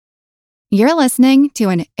You're listening to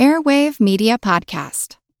an Airwave Media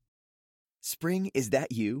Podcast. Spring, is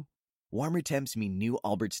that you? Warmer temps mean new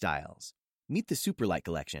Allbirds styles. Meet the Superlight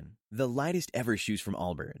Collection, the lightest ever shoes from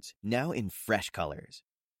Allbirds, now in fresh colors.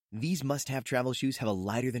 These must-have travel shoes have a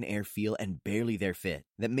lighter-than-air feel and barely their fit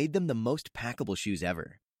that made them the most packable shoes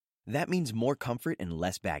ever. That means more comfort and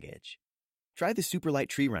less baggage. Try the Superlight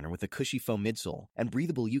Tree Runner with a cushy foam midsole and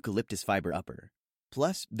breathable eucalyptus fiber upper.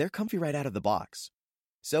 Plus, they're comfy right out of the box.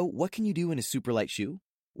 So, what can you do in a Superlight shoe?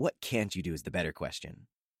 What can't you do is the better question.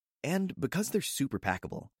 And because they're super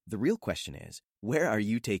packable, the real question is, where are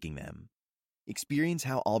you taking them? Experience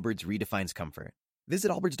how Allbirds redefines comfort.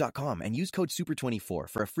 Visit allbirds.com and use code SUPER24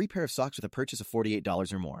 for a free pair of socks with a purchase of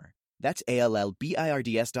 $48 or more. That's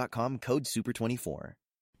ALLBIRDS.com, code SUPER24.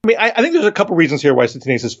 I think there's a couple reasons here why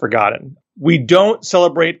Satinase is forgotten. We don't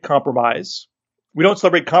celebrate compromise. We don't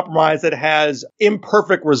celebrate compromise that has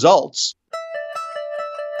imperfect results.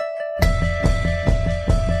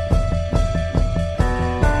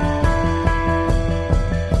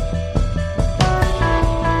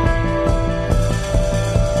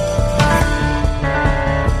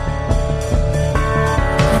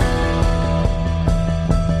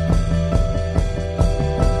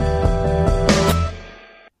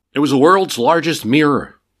 It was the world's largest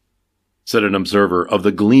mirror, said an observer of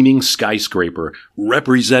the gleaming skyscraper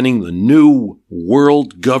representing the new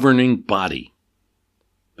world governing body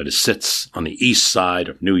that sits on the east side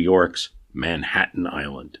of New York's Manhattan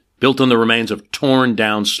Island, built on the remains of torn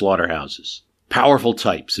down slaughterhouses. Powerful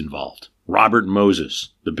types involved: Robert Moses,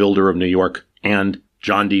 the builder of New York, and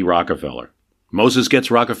John D. Rockefeller. Moses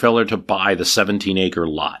gets Rockefeller to buy the 17-acre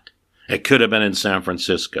lot. It could have been in San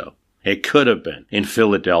Francisco. It could have been in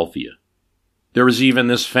Philadelphia. There was even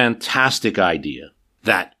this fantastic idea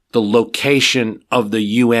that the location of the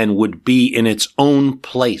UN would be in its own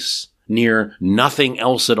place, near nothing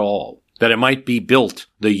else at all, that it might be built,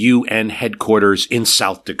 the UN headquarters in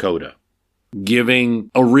South Dakota, giving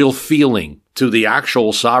a real feeling to the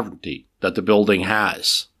actual sovereignty that the building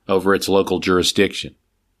has over its local jurisdiction.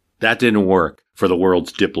 That didn't work for the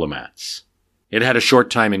world's diplomats. It had a short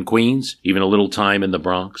time in Queens, even a little time in the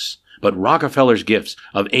Bronx. But Rockefeller's gifts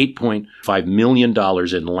of $8.5 million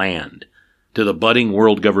in land to the budding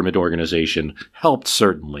World Government Organization helped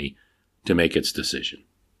certainly to make its decision.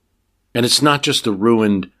 And it's not just the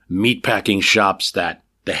ruined meatpacking shops that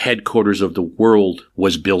the headquarters of the world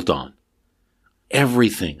was built on.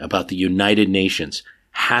 Everything about the United Nations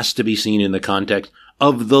has to be seen in the context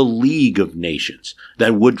of the League of Nations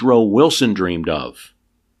that Woodrow Wilson dreamed of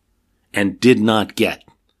and did not get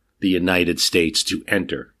the United States to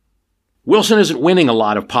enter. Wilson isn't winning a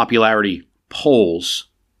lot of popularity polls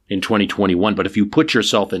in 2021, but if you put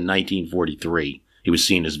yourself in 1943, he was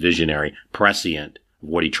seen as visionary, prescient of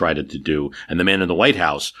what he tried to do, and the man in the White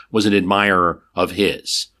House was an admirer of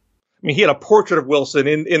his. I mean, he had a portrait of Wilson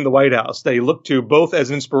in the White House that he looked to both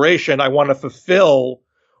as inspiration. I want to fulfill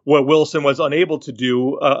what Wilson was unable to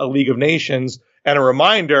do, a League of Nations, and a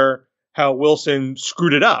reminder how Wilson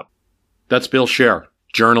screwed it up. That's Bill Scher,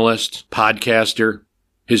 journalist, podcaster.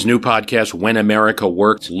 His new podcast, When America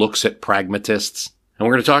Worked, looks at pragmatists. And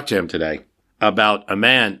we're going to talk to him today about a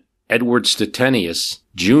man, Edward Stettinius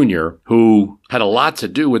Jr., who had a lot to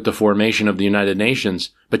do with the formation of the United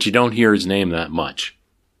Nations, but you don't hear his name that much.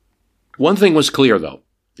 One thing was clear, though.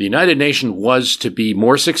 The United Nations was to be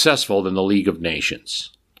more successful than the League of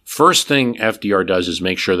Nations. First thing FDR does is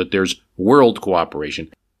make sure that there's world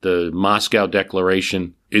cooperation. The Moscow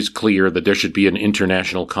Declaration is clear that there should be an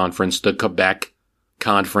international conference. The Quebec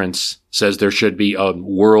Conference says there should be a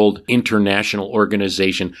world international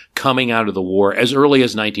organization coming out of the war as early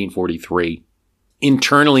as 1943.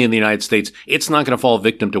 Internally in the United States, it's not going to fall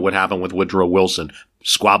victim to what happened with Woodrow Wilson,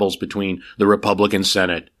 squabbles between the Republican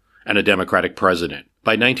Senate and a Democratic president.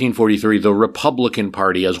 By 1943, the Republican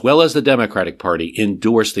Party, as well as the Democratic Party,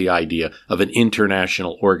 endorsed the idea of an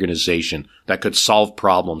international organization that could solve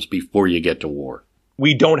problems before you get to war.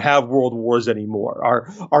 We don't have world wars anymore.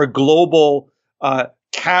 Our global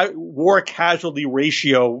war casualty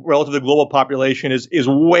ratio relative to the global population is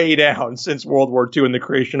way down since World War II and the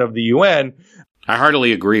creation of the UN. I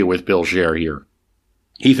heartily agree with Bill Scher here.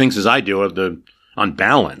 He thinks, as I do, of the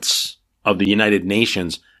unbalance of the United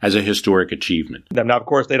Nations as a historic achievement. Now, of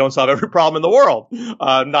course, they don't solve every problem in the world,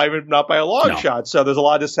 not by a long shot. So there's a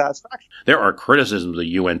lot of dissatisfaction. There are criticisms of the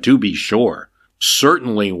UN, to be sure.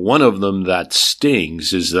 Certainly one of them that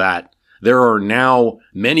stings is that there are now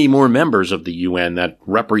many more members of the UN that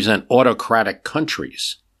represent autocratic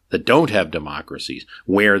countries that don't have democracies,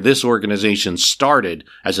 where this organization started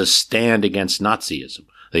as a stand against Nazism.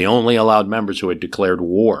 They only allowed members who had declared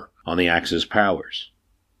war on the Axis powers.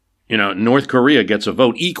 North Korea gets a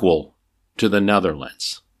vote equal to the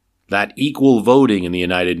Netherlands. That equal voting in the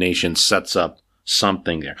United Nations sets up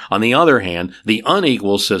something there. On the other hand, the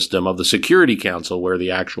unequal system of the Security Council, where the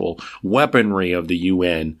actual weaponry of the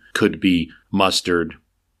UN could be mustered,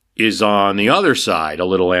 is on the other side a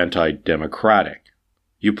little anti-democratic.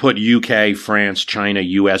 You put UK, France, China,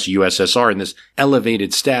 US, USSR in this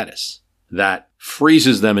elevated status that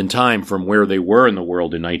freezes them in time from where they were in the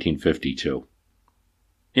world in 1952.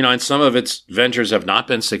 And some of its ventures have not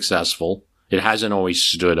been successful. It hasn't always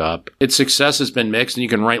stood up. Its success has been mixed, and you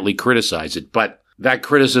can rightly criticize it. But that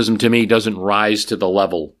criticism, to me, doesn't rise to the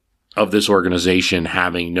level of this organization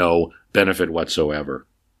having no benefit whatsoever.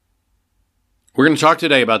 We're going to talk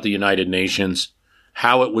today about the United Nations,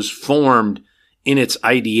 how it was formed in its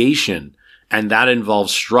ideation, and that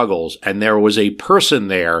involves struggles. And there was a person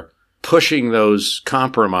there pushing those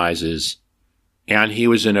compromises, and he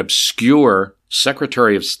was an obscure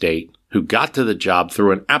Secretary of State who got to the job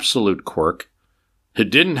through an absolute quirk, who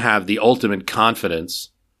didn't have the ultimate confidence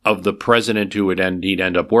of the president who he'd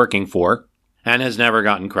end up working for, and has never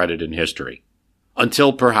gotten credit in history.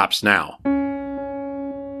 Until perhaps now.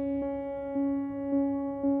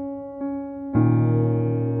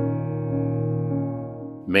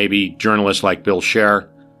 Maybe journalists like Bill Scher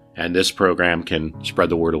and this program can spread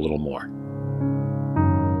the word a little more.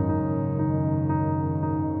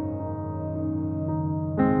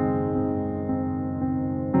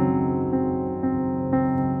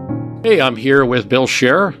 Hey, I'm here with Bill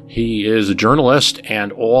Scher. He is a journalist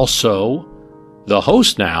and also the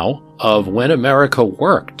host now of When America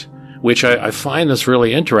Worked, which I find this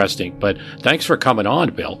really interesting. But thanks for coming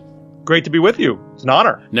on, Bill. Great to be with you. It's an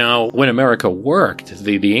honor. Now, When America Worked,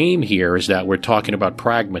 the aim here is that we're talking about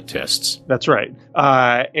pragmatists. That's right.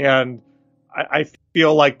 And I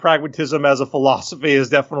feel like pragmatism as a philosophy is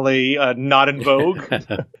definitely not in vogue.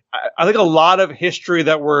 I think a lot of history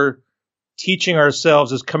that we're teaching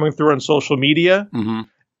ourselves is coming through on social media. Mm-hmm.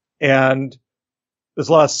 And there's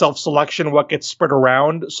a lot of self-selection, what gets spread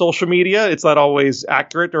around social media. It's not always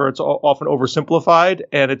accurate, or it's often oversimplified,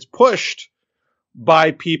 and it's pushed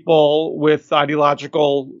by people with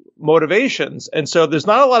ideological motivations. And so there's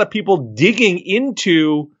not a lot of people digging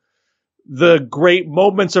into the great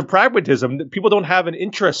moments of pragmatism. People don't have an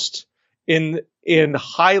interest in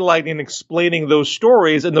highlighting and explaining those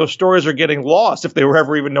stories, and those stories are getting lost if they were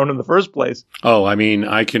ever even known in the first place. Oh, I mean,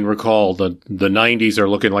 I can recall the 90s are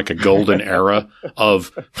looking like a golden era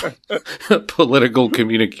of political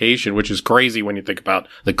communication, which is crazy when you think about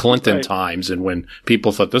the Clinton times and when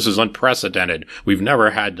people thought this is unprecedented. We've never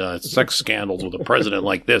had sex scandals with a president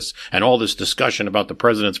like this, and all this discussion about the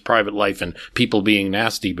president's private life and people being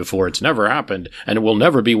nasty before. It's never happened, and it will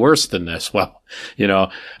never be worse than this. Well,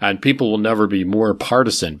 and people will never be more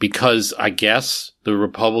partisan because I guess the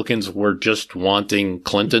Republicans were just wanting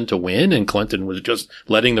Clinton to win and Clinton was just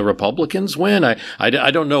letting the Republicans win. I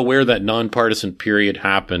don't know where that nonpartisan period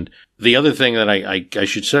happened. The other thing that I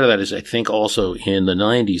should say to that is I think also in the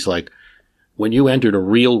 90s, like when you entered a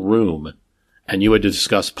real room and you had to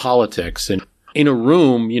discuss politics, and in a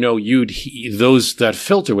room, that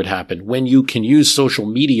filter would happen when you can use social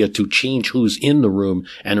media to change who's in the room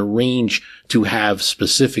and arrange to have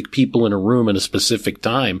specific people in a room at a specific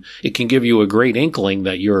time. It can give you a great inkling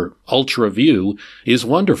that your ultra view is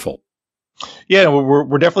wonderful. Yeah,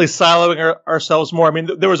 we're definitely siloing ourselves more. I mean,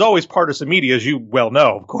 there was always partisan media, as you well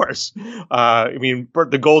know, of course.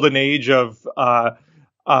 The golden age of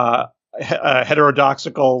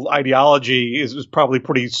heterodoxical ideology is probably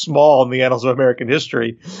pretty small in the annals of American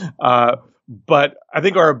history. But I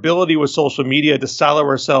think our ability with social media to silo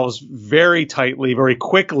ourselves very tightly, very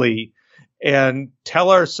quickly, and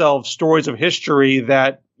tell ourselves stories of history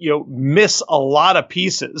that, miss a lot of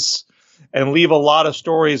pieces and leave a lot of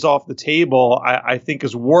stories off the table, I think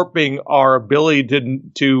is warping our ability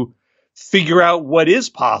to figure out what is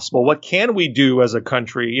possible. What can we do as a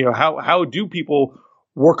country? How do people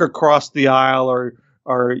work across the aisle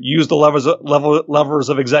or use the levers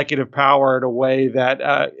of executive power in a way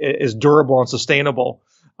that is durable and sustainable.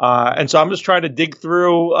 And so I'm just trying to dig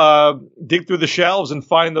through the shelves and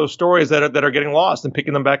find those stories that are getting lost and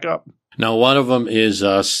picking them back up. Now, one of them is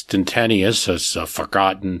Stettinius, as a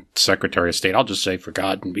forgotten Secretary of State. I'll just say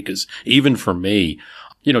forgotten because even for me,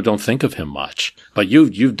 don't think of him much. But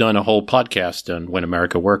you've done a whole podcast on When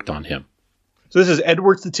America Worked on him. So this is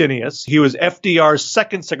Edward Stettinius. He was FDR's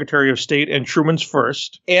second Secretary of State and Truman's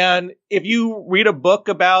first. And if you read a book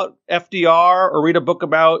about FDR or read a book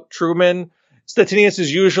about Truman, Stettinius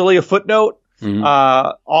is usually a footnote,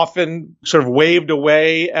 often sort of waved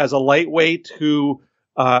away as a lightweight who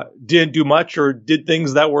didn't do much or did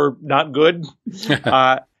things that were not good.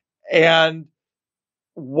 And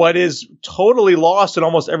what is totally lost in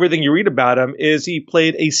almost everything you read about him is he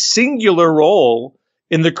played a singular role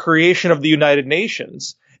in the creation of the United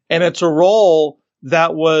Nations. And it's a role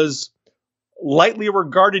that was lightly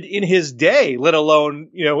regarded in his day, let alone,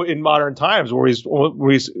 in modern times where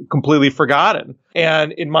he's completely forgotten.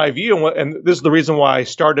 And in my view, and this is the reason why I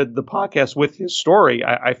started the podcast with his story,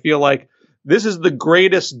 I feel like this is the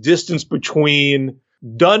greatest distance between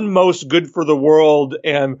done most good for the world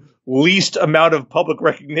and least amount of public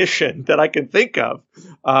recognition that I can think of.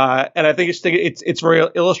 And I think it's very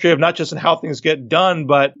illustrative, not just in how things get done,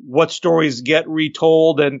 but what stories get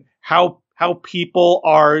retold and how people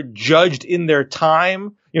are judged in their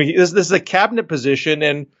time. This is a cabinet position,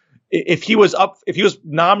 and if he was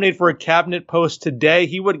nominated for a cabinet post today,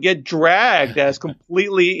 he would get dragged as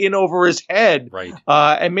completely in over his head, right?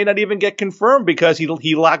 And may not even get confirmed because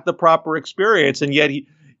he lacked the proper experience, and yet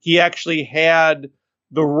he actually had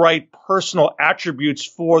the right personal attributes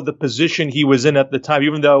for the position he was in at the time,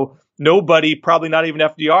 even though nobody, probably not even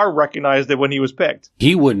FDR, recognized it when he was picked.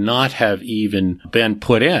 He would not have even been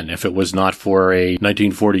put in if it was not for a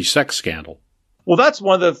 1940 sex scandal. Well, that's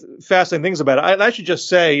one of the fascinating things about it. I should just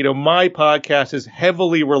say, my podcast is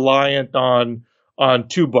heavily reliant on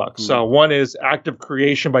two books. One is Active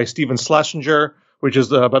Creation by Stephen Schlesinger, which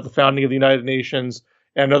is about the founding of the United Nations,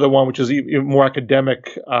 and another one, which is even more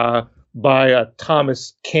academic, by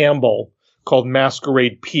Thomas Campbell, called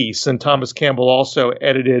Masquerade Peace. And Thomas Campbell also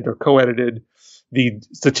edited or co-edited the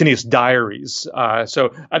Stettinius Diaries.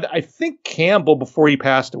 So I think Campbell, before he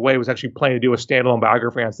passed away, was actually planning to do a standalone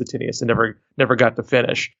biography on Stettinius and never got to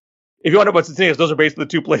finish. If you want to know about Stettinius, those are basically the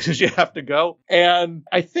two places you have to go. And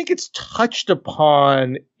I think it's touched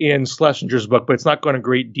upon in Schlesinger's book, but it's not going into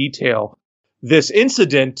great detail. This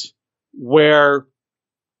incident where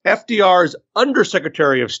FDR's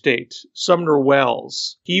Undersecretary of State, Sumner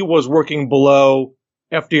Welles, he was working below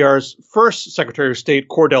FDR's first Secretary of State,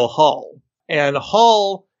 Cordell Hull. And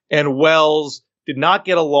Hull and Welles did not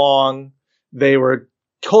get along. They were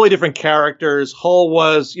totally different characters. Hull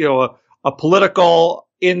was, a political,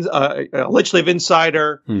 legislative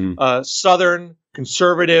insider, Southern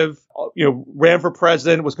conservative, ran for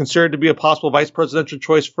president, was considered to be a possible vice presidential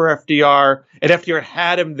choice for FDR, and FDR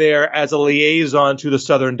had him there as a liaison to the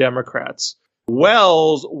Southern Democrats.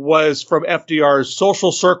 Welles was from FDR's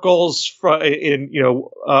social circles in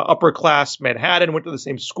upper class Manhattan, went to the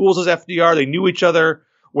same schools as FDR. They knew each other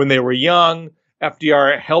when they were young.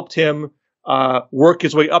 FDR helped him work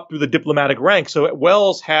his way up through the diplomatic ranks. So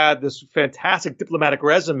Welles had this fantastic diplomatic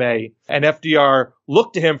resume, and FDR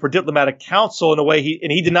looked to him for diplomatic counsel in a way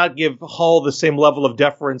he did not give Hull the same level of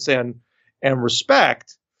deference and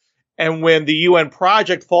respect. And when the UN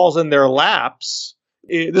project falls in their laps,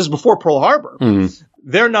 this is before Pearl Harbor,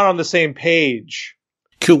 they're not on the same page.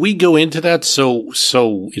 Could we go into that? So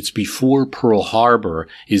it's before Pearl Harbor.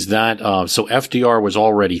 Is that, so FDR was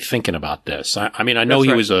already thinking about this? I mean, I know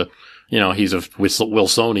he was he's a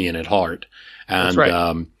Wilsonian at heart.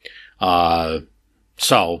 And,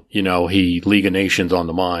 he League of Nations on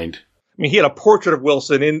the mind. I mean, he had a portrait of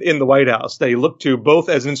Wilson in the White House that he looked to both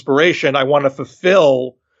as an inspiration. I want to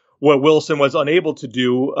fulfill what Wilson was unable to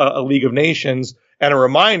do, a League of Nations, and a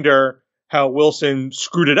reminder how Wilson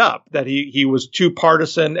screwed it up, that he was too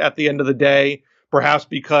partisan at the end of the day, perhaps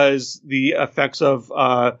because the effects of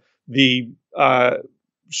the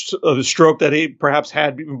stroke that he perhaps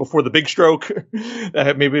had even before the big stroke,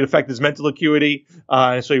 maybe it affected his mental acuity.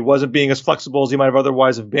 And so he wasn't being as flexible as he might have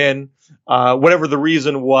otherwise have been. Whatever the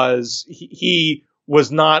reason was, he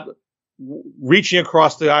was not reaching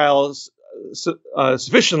across the aisles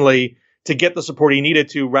sufficiently to get the support he needed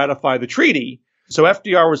to ratify the treaty. So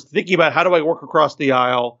FDR was thinking about, how do I work across the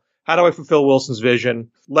aisle? How do I fulfill Wilson's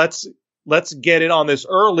vision? Let's get in on this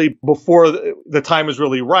early before the time is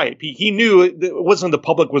really ripe. He knew it wasn't the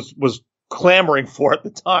public was clamoring for at the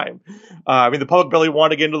time. The public barely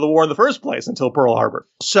wanted to get into the war in the first place until Pearl Harbor.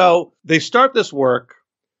 So they start this work.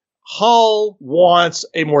 Hull wants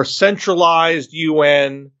a more centralized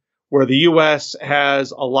UN where the U.S.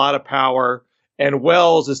 has a lot of power, and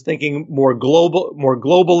Welles is thinking more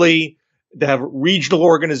globally, to have regional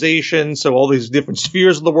organizations, so all these different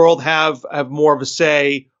spheres of the world have more of a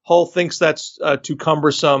say. Hull thinks that's too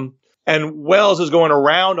cumbersome, and Welles is going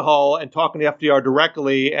around Hull and talking to FDR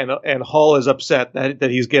directly, and Hull is upset that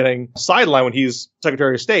he's getting sidelined when he's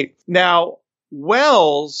Secretary of State. Now,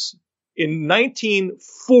 Welles, in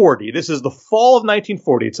 1940, this is the fall of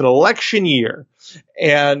 1940, it's an election year,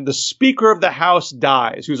 and the Speaker of the House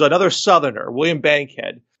dies, who's another Southerner, William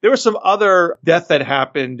Bankhead. There was some other death that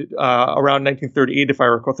happened around 1938, if I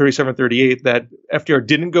recall, 37, 38, that FDR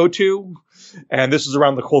didn't go to. And this is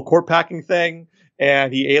around the whole court packing thing.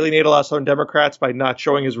 And he alienated a lot of Southern Democrats by not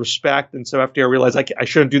showing his respect. And so FDR realized, I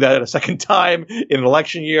shouldn't do that a second time in an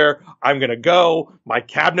election year. I'm going to go. My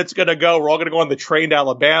cabinet's going to go. We're all going to go on the train to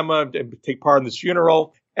Alabama and take part in this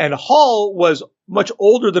funeral. And Hull was much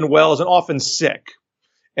older than Wells and often sick.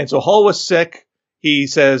 And so Hull was sick. He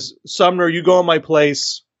says, Sumner, you go in my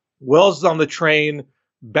place. Wells is on the train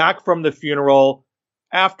back from the funeral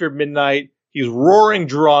after midnight. He's roaring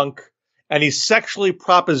drunk and he's sexually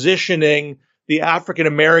propositioning the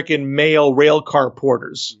African-American male rail car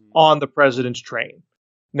porters on the president's train.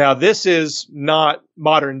 Now, this is not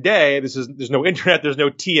modern day. There's no internet. There's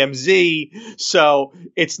no TMZ. So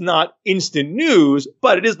it's not instant news,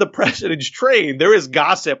 but it is the president's train. There is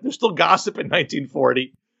gossip. There's still gossip in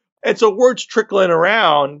 1940. And so word's trickling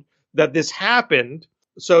around that this happened.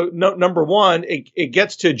 So number one, it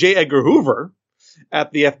gets to J. Edgar Hoover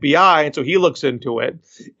at the FBI. And so he looks into it.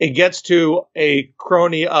 It gets to a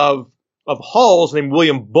crony of Hull's named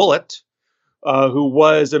William Bullitt, who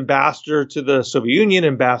was ambassador to the Soviet Union,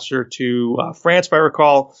 ambassador to France, if I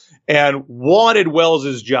recall, and wanted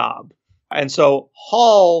Wells's job. And so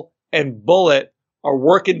Hull and Bullitt are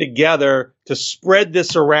working together to spread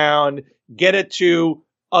this around, get it to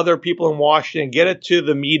other people in Washington, get it to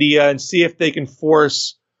the media, and see if they can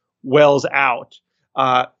force Wells out.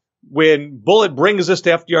 When Bullitt brings this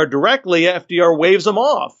to FDR directly, FDR waves him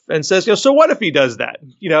off and says, so what if he does that?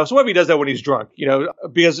 So what if he does that when he's drunk?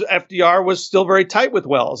 Because FDR was still very tight with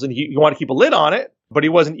Wells and he wanted to keep a lid on it, but he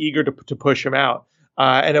wasn't eager to push him out.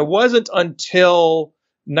 And it wasn't until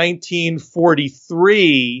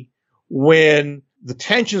 1943 when the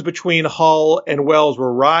tensions between Hull and Wells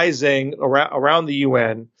were rising around the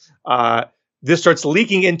UN. This starts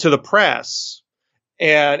leaking into the press.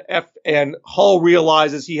 And Hull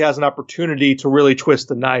realizes he has an opportunity to really twist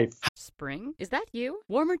the knife. Spring? Is that you?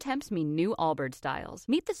 Warmer temps mean new Allbirds styles.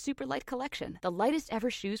 Meet the Superlight Collection, the lightest ever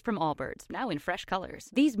shoes from Allbirds, now in fresh colors.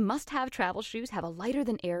 These must-have travel shoes have a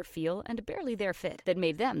lighter-than-air feel and a barely-there fit that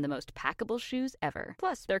made them the most packable shoes ever.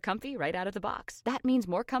 Plus, they're comfy right out of the box. That means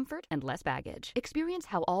more comfort and less baggage. Experience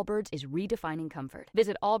how Allbirds is redefining comfort.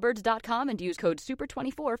 Visit allbirds.com and use code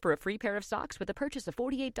SUPER24 for a free pair of socks with a purchase of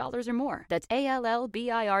 $48 or more. That's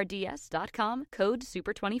ALLBIRDS.com, code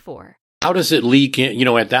SUPER24. How does it leak in,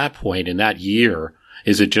 at that point in that year?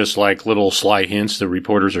 Is it just like little sly hints the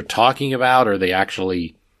reporters are talking about, or they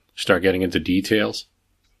actually start getting into details?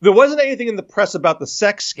 There wasn't anything in the press about the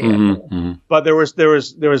sex scandal, but there was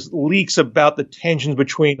leaks about the tensions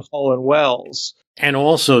between Hull and Wells. And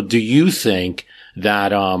also, do you think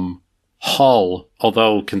that Hull,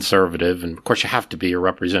 although conservative, and of course you have to be, you're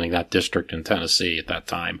representing that district in Tennessee at that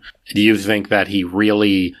time, do you think that he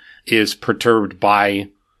really is perturbed by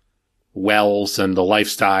Wells and the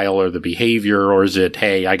lifestyle or the behavior, or is it,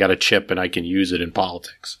 hey, I got a chip and I can use it in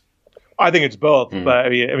politics? I think it's both. But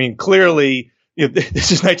I mean, clearly,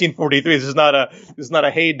 this is 1943. This is not a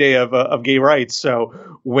heyday of gay rights.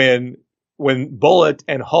 So when Bullitt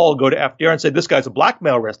and Hull go to FDR and say, this guy's a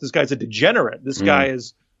blackmailist, this guy's a degenerate, this guy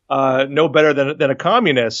is no better than a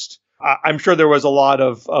communist, I'm sure there was a lot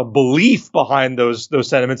of belief behind those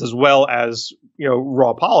sentiments as well as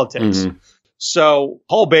raw politics. So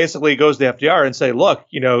Hull basically goes to FDR and say, look,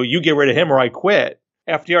 you get rid of him or I quit.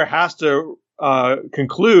 FDR has to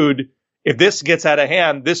conclude, if this gets out of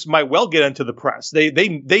hand, this might well get into the press.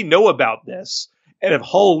 They know about this. And if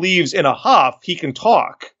Hull leaves in a huff, he can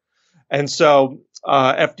talk. And so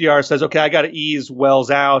FDR says, okay, I got to ease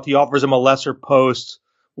Wells out. He offers him a lesser post.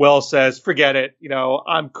 Wells says, forget it.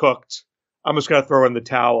 I'm cooked. I'm just going to throw in the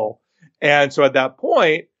towel. And so at that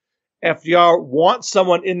point, FDR wants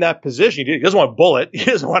someone in that position. He doesn't want Bullitt. He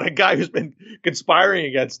doesn't want a guy who's been conspiring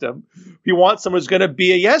against him. He wants someone who's going to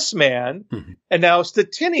be a yes man. And now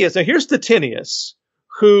Stettinius, here's Stettinius,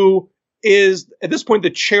 who is at this point the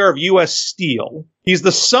chair of U.S. Steel. He's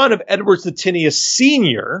the son of Edward Stettinius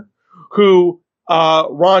Sr., who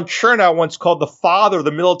Ron Chernow once called the father of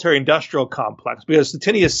the military-industrial complex, because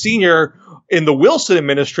Stettinius Sr. in the Wilson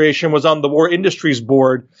administration was on the War Industries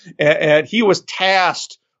Board, and he was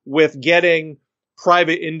tasked with getting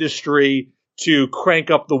private industry to crank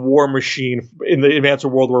up the war machine in the advance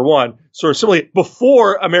of World War I. Sort of similarly,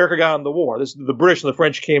 before America got in the war, the British and the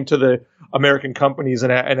French came to the American companies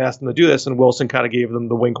and asked them to do this, and Wilson kind of gave them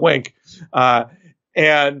the wink, wink.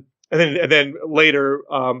 And then later,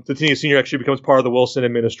 Stettinius Sr. actually becomes part of the Wilson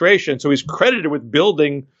administration. So he's credited with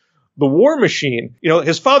building the war machine.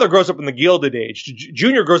 His father grows up in the Gilded Age.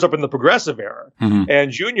 Junior grows up in the Progressive era.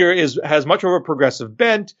 And Junior has much more of a progressive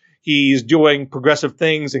bent. He's doing progressive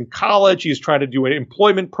things in college. He's trying to do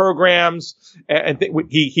employment programs. And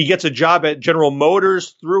he gets a job at General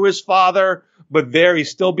Motors through his father, but there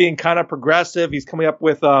he's still being kind of progressive. He's coming up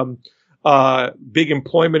with big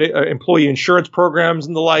employee insurance programs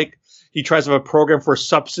and the like. He tries to have a program for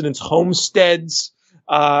subsistence homesteads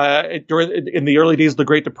in the early days of the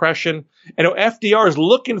Great Depression. And FDR is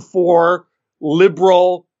looking for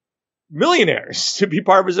liberal millionaires to be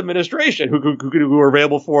part of his administration who are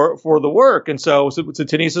available for the work. And so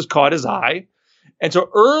Stettinius has caught his eye. And so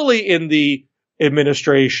early in the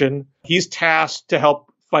administration, he's tasked to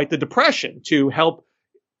help fight the Depression, to help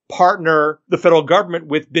partner the federal government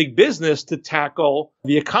with big business to tackle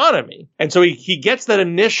the economy. And so he gets that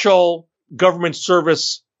initial government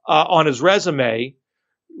service on his resume.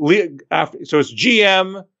 So it's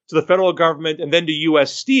GM to the federal government and then to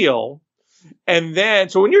U.S. Steel. And then,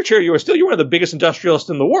 so when you're chair of U.S. Steel, you're one of the biggest industrialists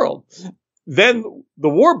in the world. Then the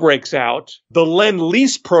war breaks out. The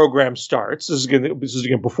Lend-Lease program starts. This is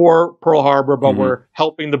again before Pearl Harbor, but we're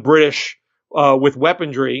helping the British with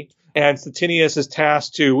weaponry. And Stettinius is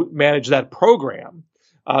tasked to manage that program.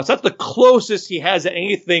 So that's the closest he has to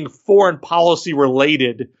anything foreign policy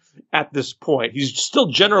related at this point. He's still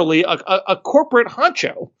generally a corporate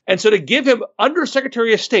honcho. And so to give him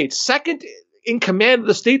Undersecretary of State, second in command of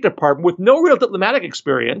the State Department with no real diplomatic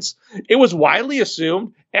experience, it was widely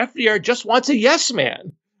assumed FDR just wants a yes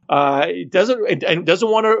man. Doesn't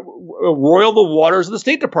want to roil the waters of the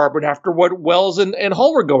State Department after what Wells and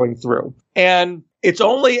Hull were going through. And it's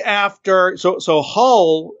only after so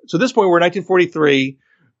Hull. So at this point, we're in 1943.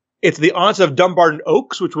 It's the onset of Dumbarton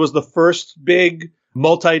Oaks, which was the first big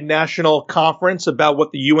multinational conference about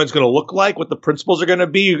what the UN is going to look like, what the principles are going to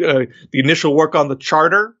be, the initial work on the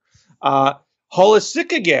charter. Hull is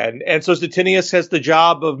sick again, and so Stettinius has the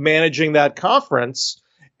job of managing that conference.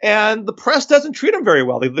 And the press doesn't treat him very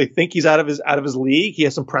well. They think he's out of his league. He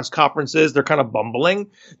has some press conferences. They're kind of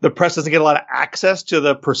bumbling. The press doesn't get a lot of access to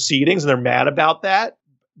the proceedings, and they're mad about that.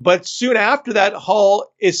 But soon after that,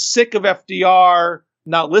 Hull is sick of FDR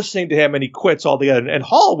not listening to him, and he quits altogether. And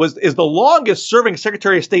Hull is the longest serving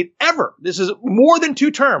Secretary of State ever. This is more than 2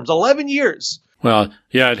 terms, 11 years. Well,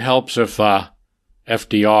 yeah, it helps if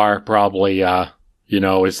FDR probably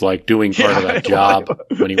is like doing part of that job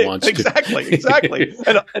when he wants to. Exactly.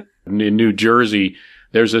 And in New Jersey,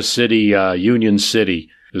 there's a city, Union City.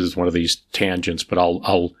 This is one of these tangents, but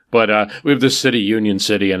we have this city, Union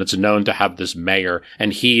City, and it's known to have this mayor,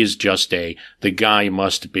 and he is just the guy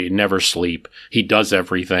must be, never sleep. He does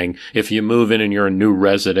everything. If you move in and you're a new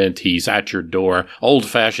resident, he's at your door.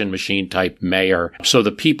 Old-fashioned machine type mayor. So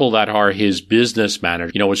the people that are his business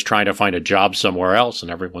manager, is trying to find a job somewhere else, and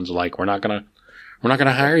everyone's like, we're not gonna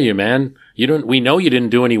hire you, man. We know you didn't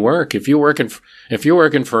do any work. If you're working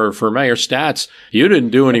for Mayor Stats, you didn't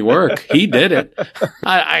do any work. He did it.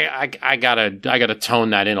 I gotta tone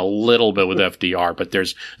that in a little bit with FDR, but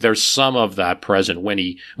there's some of that present. When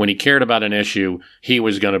he cared about an issue, he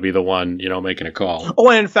was going to be the one, making a call. Oh,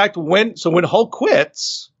 and in fact, when Hull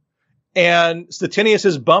quits and Stettinius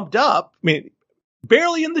is bumped up,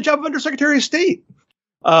 barely in the job of Undersecretary of State,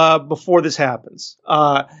 before this happens.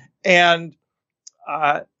 And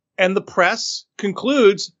the press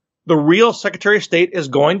concludes the real Secretary of State is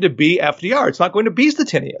going to be FDR. It's not going to be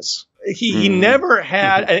Stettinius. He never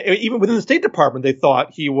had, even within the State Department, they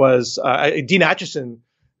thought he was, Dean Acheson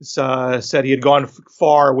said he had gone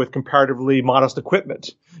far with comparatively modest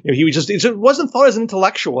equipment. He just wasn't thought as an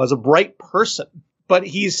intellectual, as a bright person. But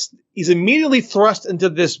he's immediately thrust into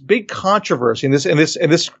this big controversy, and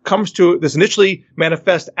this comes to this initially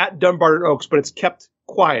manifest at Dumbarton Oaks, but it's kept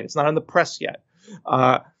quiet. It's not in the press yet.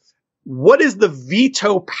 What is the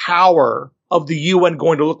veto power of the UN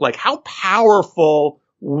going to look like? How powerful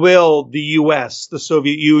will the US, the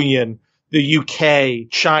Soviet Union, the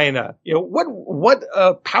UK, China,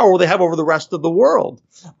 what power will they have over the rest of the world?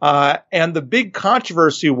 And the big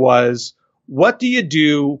controversy was, what do you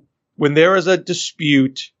do when there is a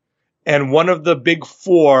dispute and one of the big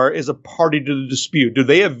four is a party to the dispute? Do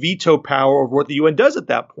they have veto power over what the UN does at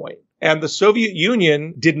that point? And the Soviet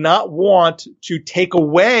Union did not want to take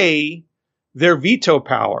away their veto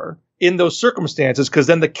power in those circumstances, because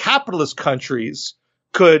then the capitalist countries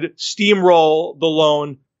could steamroll the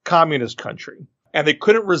lone communist country. And they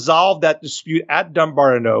couldn't resolve that dispute at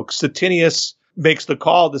Dumbarton Oaks. Stettinius makes the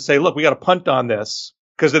call to say, look, we got to punt on this.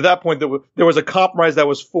 Because at that point, there was a compromise that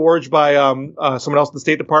was forged by someone else in the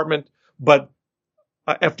State Department, but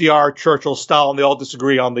FDR, Churchill, Stalin, they all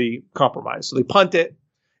disagree on the compromise. So they punt it.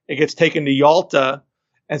 It gets taken to Yalta,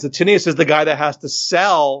 and Stettinius is the guy that has to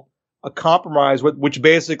sell a compromise, which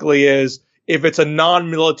basically is, if it's a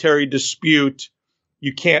non-military dispute,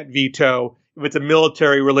 you can't veto. If it's a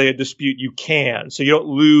military-related dispute, you can. So you don't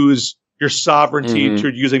lose your sovereignty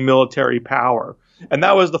to using military power. And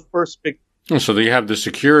that was the first big... So you have the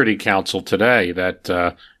Security Council today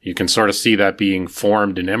that you can sort of see that being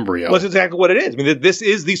formed in embryo. Well, that's exactly what it is. I mean, this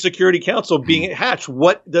is the Security Council being hatched.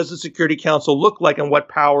 What does the Security Council look like, and what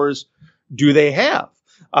powers do they have?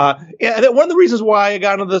 And one of the reasons why I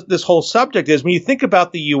got into this whole subject is when you think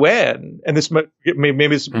about the UN, and this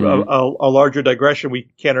maybe is a larger digression we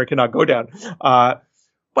can or cannot go down.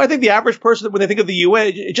 But I think the average person, when they think of the UN,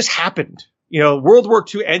 it just happened. World War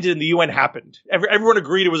II ended and the UN happened. Everyone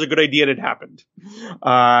agreed it was a good idea and it happened.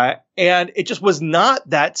 And it just was not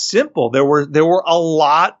that simple. There were a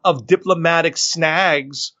lot of diplomatic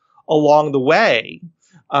snags along the way.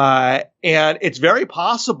 And it's very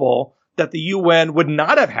possible that the UN would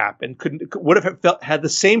not have happened, would have had the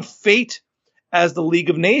same fate as the League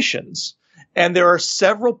of Nations. And there are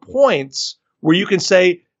several points where you can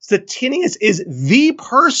say Stettinius is the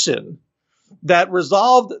person that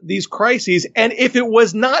resolved these crises. And if it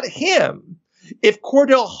was not him, if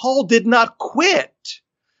Cordell Hull did not quit,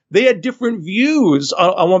 they had different views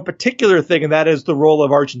on one particular thing, and that is the role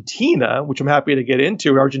of Argentina, which I'm happy to get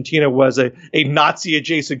into. Argentina was a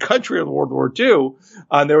Nazi-adjacent country in World War II,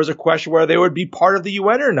 and there was a question whether they would be part of the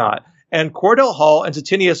UN or not. And Cordell Hull and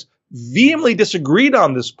Stettinius vehemently disagreed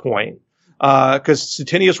on this point, because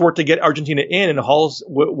Stettinius worked to get Argentina in, and Hull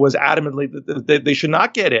was adamantly that they should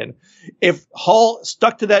not get in. If Hull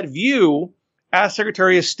stuck to that view as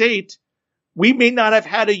Secretary of State, we may not have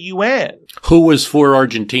had a UN. Who was for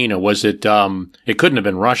Argentina? Was it, it couldn't have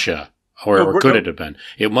been Russia, or could it have been?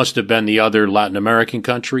 It must have been the other Latin American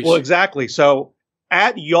countries. Well, exactly. So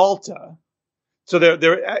at Yalta,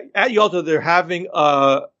 they're having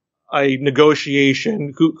a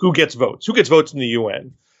negotiation. Who gets votes? Who gets votes in the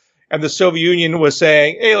UN? And the Soviet Union was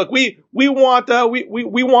saying, "Hey, look, we want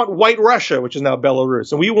White Russia, which is now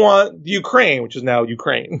Belarus, and we want the Ukraine, which is now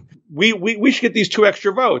Ukraine. We should get these 2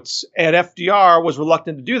 extra votes." And FDR was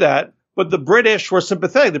reluctant to do that, but the British were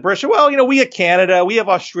sympathetic. The British said, "Well, we have Canada, we have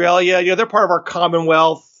Australia, they're part of our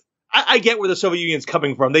Commonwealth. I get where the Soviet Union's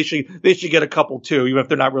coming from. They should get a couple too, even if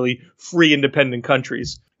they're not really free, independent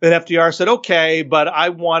countries." Then FDR said, "Okay, but I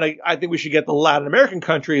think we should get the Latin American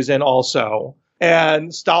countries in also."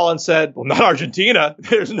 And Stalin said, "Well, not Argentina.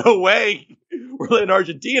 There's no way we're letting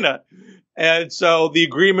Argentina." And so the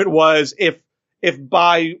agreement was if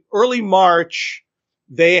by early March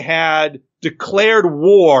they had declared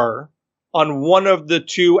war on one of the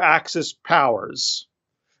 2 Axis powers,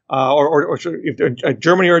 or if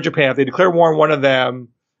Germany or Japan, if they declared war on one of them,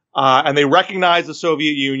 and they recognized the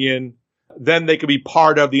Soviet Union, then they could be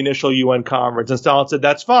part of the initial UN conference. And Stalin said,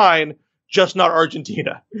 "That's fine, just not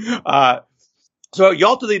Argentina." So at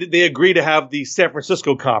Yalta, they agreed to have the San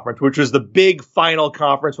Francisco conference, which was the big final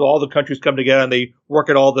conference where all the countries come together and they work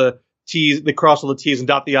at all the T's, they cross all the T's and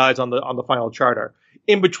dot the I's on the final charter.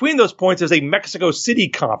 In between those points, there's a Mexico City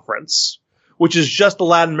conference, which is just the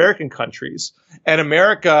Latin American countries. And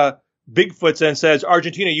America bigfoots and says,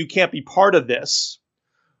 "Argentina, you can't be part of this."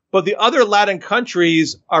 But the other Latin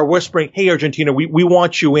countries are whispering, "Hey, Argentina, we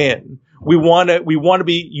want you in. We want to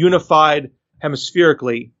be unified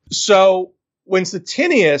hemispherically." So when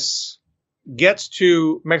Stettinius gets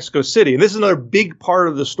to Mexico City, and this is another big part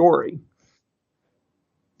of the story,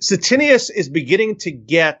 Stettinius is beginning to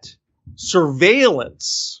get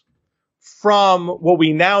surveillance from what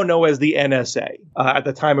we now know as the NSA. At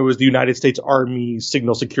the time, it was the United States Army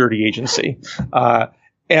Signal Security Agency.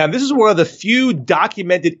 And this is one of the few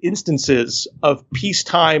documented instances of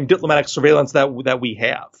peacetime diplomatic surveillance that we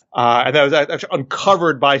have. And that was actually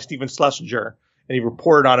uncovered by Stephen Schlesinger. And he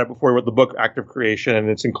reported on it before he wrote the book Act of Creation, and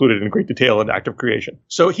it's included in great detail in Act of Creation.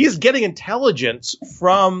 So he's getting intelligence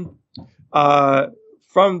from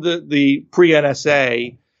the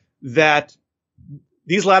pre-NSA that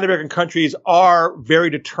these Latin American countries are very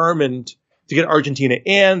determined to get Argentina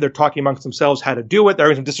in. They're talking amongst themselves how to do it. They're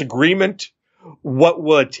having some disagreement what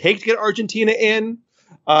will it take to get Argentina in.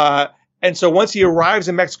 And so once he arrives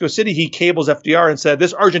in Mexico City, he cables FDR and said,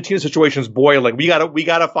 "This Argentina situation is boiling. We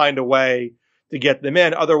gotta find a way to get them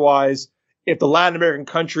in. Otherwise, if the Latin American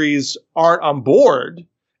countries aren't on board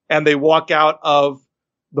and they walk out of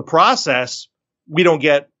the process, we don't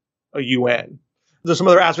get a UN." There's some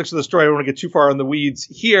other aspects of the story. I don't want to get too far in the weeds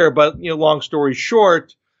here, but long story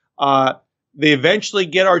short, they eventually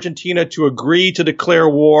get Argentina to agree to declare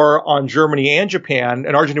war on Germany and Japan,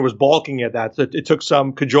 and Argentina was balking at that. So it took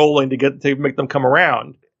some cajoling to make them come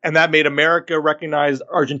around. And that made America recognize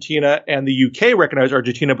Argentina and the UK recognize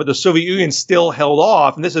Argentina, but the Soviet Union still held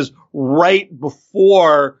off. And this is right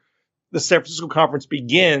before the San Francisco conference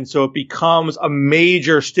begins. So it becomes a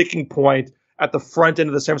major sticking point at the front end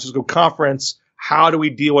of the San Francisco conference. How do we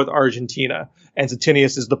deal with Argentina? And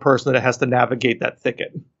Stettinius is the person that has to navigate that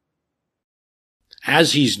thicket.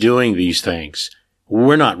 As he's doing these things,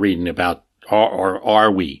 we're not reading about, or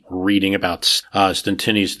are we reading about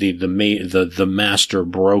Stettinius, the master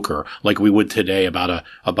broker, like we would today about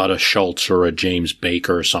a Schultz or a James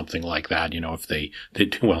Baker or something like that? You know, if they do,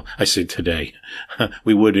 well, I say today,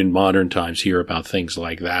 we would in modern times hear about things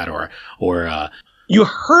like that, or you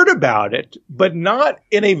heard about it, but not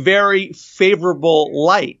in a very favorable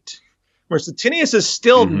light. Where Stettinius is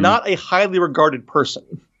still not a highly regarded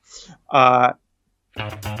person.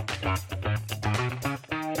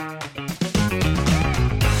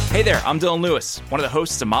 Hey there, I'm Dylan Lewis, one of the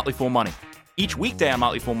hosts of Motley Fool Money. Each weekday on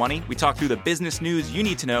Motley Fool Money, we talk through the business news you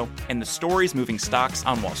need to know and the stories moving stocks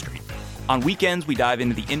on Wall Street. On weekends, we dive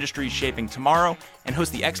into the industries shaping tomorrow and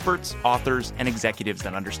host the experts, authors, and executives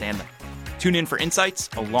that understand them. Tune in for insights,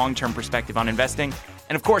 a long-term perspective on investing,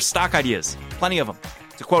 and of course, stock ideas. Plenty of them.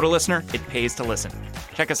 To quote a listener, it pays to listen.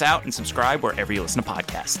 Check us out and subscribe wherever you listen to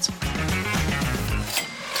podcasts.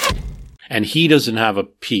 And he doesn't have a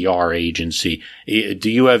PR agency. Do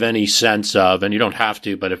you have any sense of, and you don't have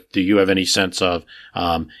to, but do you have any sense of,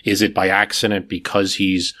 is it by accident because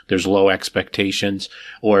there's low expectations,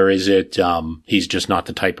 or is it, he's just not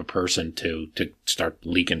the type of person to start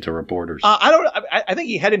leaking to reporters? I think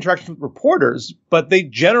he had interactions with reporters, but they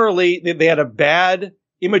had a bad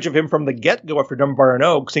image of him from the get-go after Dunbar and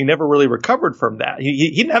Oaks. He never really recovered from that. He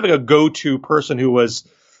didn't have like a go-to person who was,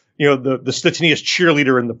 you know, the Stettinius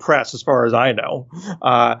cheerleader in the press, as far as I know.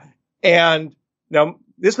 And now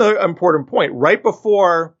this is another important point. Right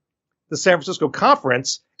before the San Francisco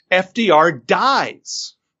conference, FDR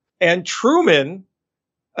dies and Truman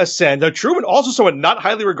ascends. Now, Truman, also someone not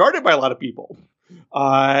highly regarded by a lot of people,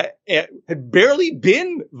 had barely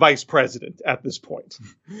been vice president at this point,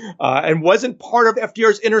 and wasn't part of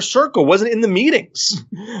FDR's inner circle, wasn't in the meetings.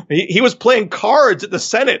 He was playing cards at the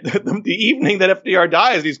Senate the evening that FDR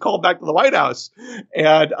dies, and he's called back to the White House.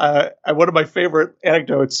 And one of my favorite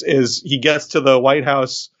anecdotes is he gets to the White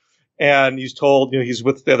House and he's told, you know, he's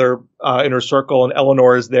with the other inner circle, and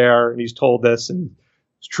Eleanor is there, and he's told this, and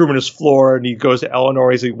Truman is floored, and he goes to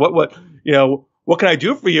Eleanor. He's like, what can I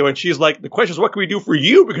do for you? And she's like, the question is, what can we do for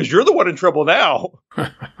you? Because you're the one in trouble now.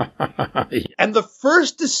 And the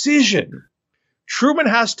first decision Truman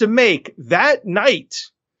has to make that night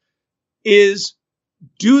is,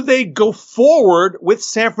 do they go forward with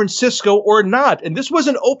San Francisco or not? And this was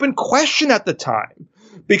an open question at the time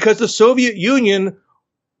because the Soviet Union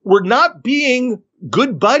were not being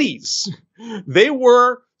good buddies. They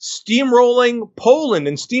were steamrolling Poland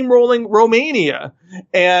and steamrolling Romania.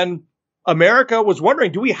 And America was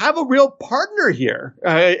wondering, do we have a real partner here?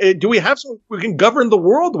 Do we have someone we can govern the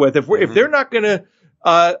world with? If they're not going to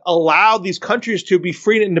allow these countries to be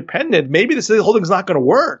free and independent, maybe this whole thing's not going to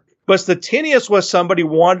work. But Stettinius was somebody who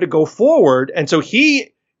wanted to go forward. And so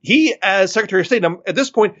he as Secretary of State, at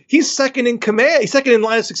this point, he's second in command. He's second in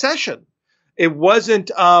line of succession. It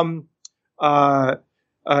wasn't, it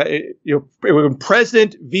was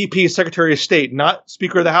President, VP, Secretary of State, not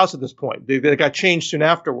Speaker of the House at this point. They got changed soon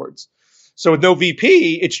afterwards. So with no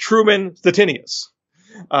VP, it's Truman, Stettinius.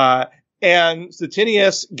 And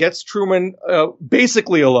Stettinius gets Truman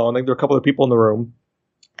basically alone. I think there are a couple of people in the room.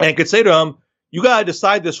 And could say to him, you got to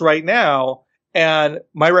decide this right now. And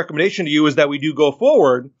my recommendation to you is that we do go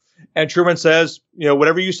forward. And Truman says,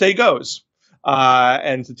 whatever you say goes.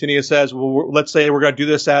 And Stettinius says, well, let's say we're going to do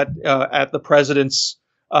this at the president's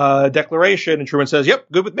declaration. And Truman says, yep,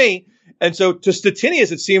 good with me. And so to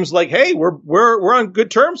Stettinius, it seems like, hey, we're on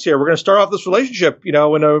good terms here. We're going to start off this relationship, in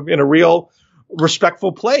a real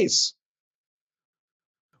respectful place.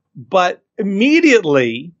 But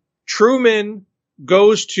immediately, Truman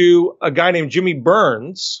goes to a guy named Jimmy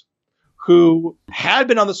Burns, who had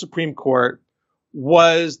been on the Supreme Court,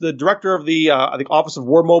 was the director of the Office of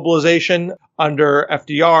War Mobilization under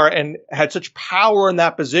FDR, and had such power in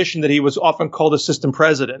that position that he was often called assistant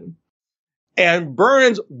president. And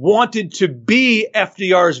Burns wanted to be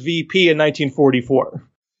FDR's VP in 1944.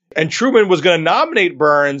 And Truman was going to nominate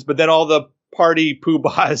Burns, but then all the party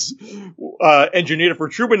poobahs engineered for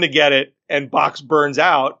Truman to get it and box Burns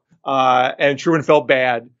out. And Truman felt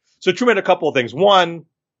bad. So Truman had a couple of things. One,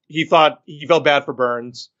 he felt bad for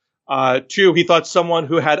Burns. Two, he thought someone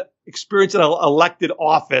who had experience in an elected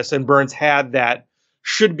office, and Burns had that,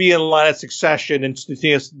 should be in line of succession, and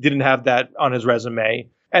Stettinius didn't have that on his resume.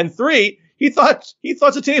 And three, he thought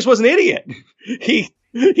Stettinius was an idiot.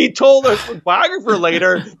 He told a biographer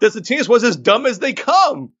later that Stettinius was as dumb as they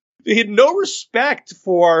come. He had no respect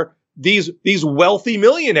for these wealthy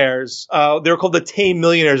millionaires. They were called the tame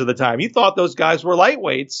millionaires at the time. He thought those guys were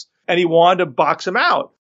lightweights, and he wanted to box them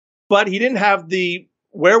out. But he didn't have the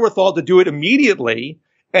wherewithal to do it immediately,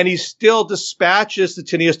 and he still dispatches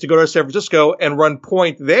Stettinius to go to San Francisco and run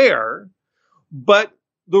point there. But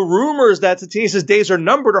the rumors that Stettinius' days are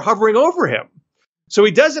numbered are hovering over him. So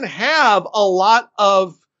he doesn't have a lot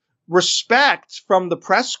of respect from the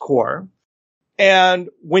press corps. And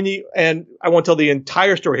and I won't tell the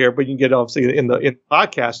entire story here, but you can get it obviously in the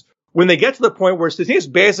podcast. When they get to the point where Stettinius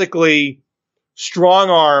basically strong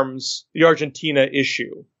arms the Argentina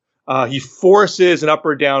issue, he forces an up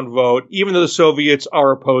or down vote, even though the Soviets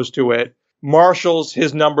are opposed to it, marshals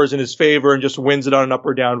his numbers in his favor and just wins it on an up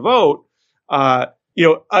or down vote. A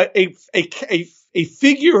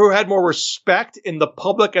figure who had more respect in the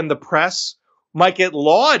public and the press might get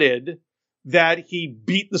lauded that he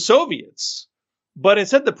beat the Soviets. But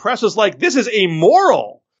instead, the press was like, this is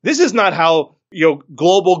amoral. This is not how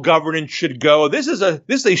global governance should go. This is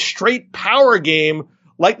a straight power game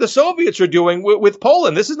like the Soviets are doing with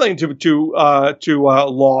Poland. This is nothing to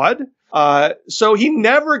laud. So he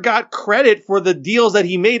never got credit for the deals that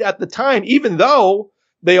he made at the time, even though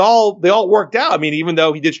they all worked out. I mean, even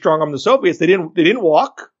though he did strong arm the Soviets, they didn't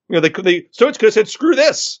walk. The Soviets could have said, "Screw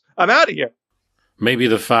this, I'm out of here." Maybe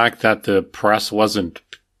the fact that the press wasn't,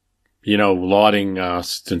 lauding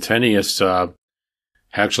Stettinius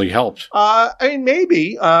actually helped. I mean,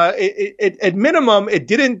 maybe. At minimum, it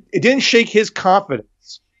didn't shake his confidence.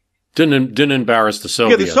 Didn't embarrass the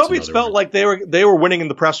Soviets. Yeah, the Soviets felt like they were winning in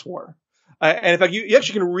the press war. And in fact, you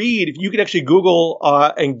actually can read, if you can actually Google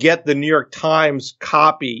and get the New York Times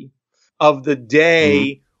copy of the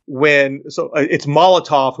day when, it's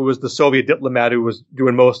Molotov, who was the Soviet diplomat who was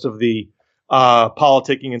doing most of the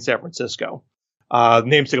politicking in San Francisco,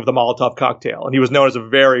 namesake of the Molotov cocktail. And he was known as a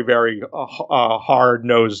very, very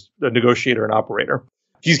hard-nosed negotiator and operator.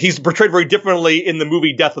 He's portrayed very differently in the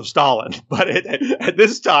movie Death of Stalin, but at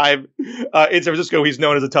this time in San Francisco, he's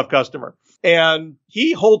known as a tough customer. And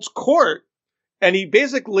he holds court, and he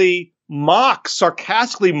basically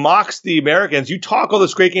sarcastically mocks the Americans. You talk all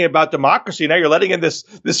this great game about democracy, now you're letting in this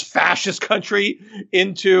fascist country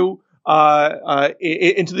into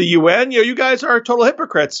the UN. You guys are total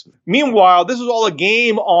hypocrites. Meanwhile, this was all a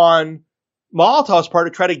game on Molotov's part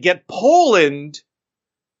to try to get Poland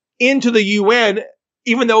into the UN,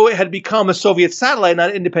 even though it had become a Soviet satellite, not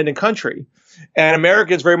an independent country. And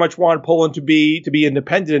Americans very much wanted Poland to be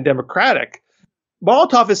independent and democratic.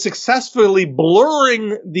 Molotov is successfully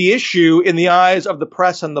blurring the issue in the eyes of the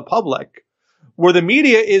press and the public, where the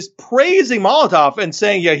media is praising Molotov and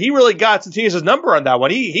saying, yeah, he really got Stettinius' number on that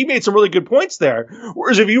one. He made some really good points there.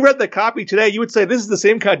 Whereas if you read the copy today, you would say this is the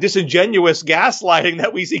same kind of disingenuous gaslighting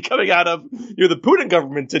that we see coming out of the Putin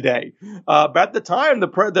government today. But at the time,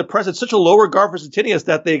 the press had such a low regard for Stettinius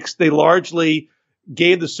that they largely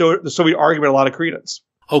gave the Soviet argument a lot of credence.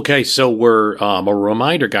 Okay, so we're a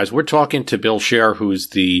reminder, guys, we're talking to Bill Scher,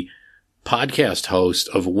 who's the podcast host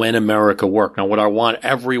of When America Worked. Now, what I want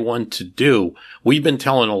everyone to do, we've been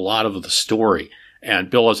telling a lot of the story, and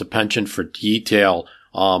Bill has a penchant for detail.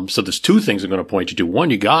 So there's two things I'm going to point you to.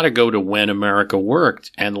 One, you got to go to When America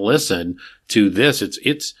Worked and listen to this.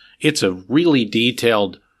 It's a really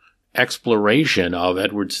detailed exploration of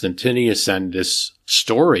Edward Stettinius and this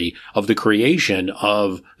story of the creation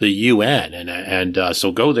of the UN. And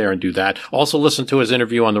so go there and do that. Also listen to his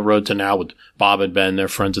interview on the Road to Now with Bob and Ben. They're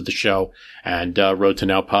friends of the show, and Road to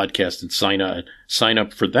Now podcast, and sign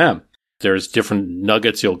up for them. There's different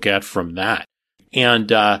nuggets you'll get from that. And,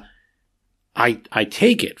 I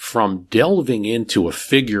take it from delving into a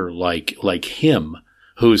figure like him,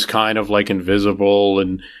 who's kind of like invisible,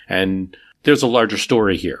 and there's a larger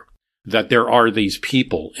story here. That there are these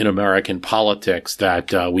people in American politics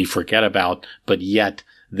that we forget about, but yet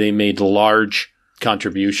they made large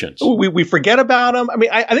contributions. We forget about them. I mean,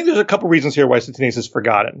 I think there's a couple reasons here why Stettinius is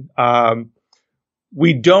forgotten.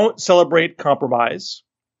 We don't celebrate compromise.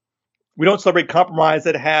 We don't celebrate compromise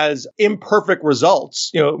that has imperfect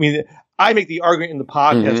results. I make the argument in the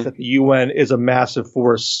podcast that the UN is a massive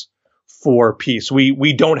force for peace.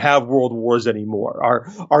 We don't have world wars anymore.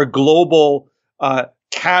 Our global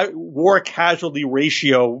war casualty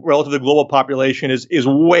ratio relative to the global population is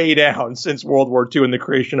way down since World War II and the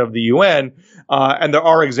creation of the UN. And there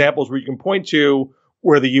are examples where you can point to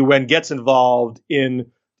where the UN gets involved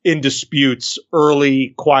in disputes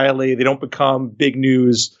early, quietly. They don't become big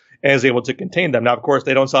news and is able to contain them. Now, of course,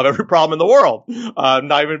 they don't solve every problem in the world,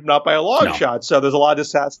 not by a long shot. So there's a lot of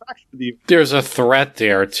dissatisfaction with There's a threat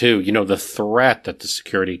there too. The threat that the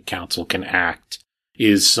Security Council can act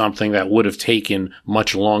is something that would have taken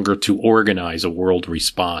much longer to organize a world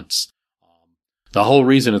response. The whole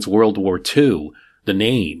reason it's World War II, the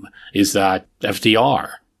name, is that FDR,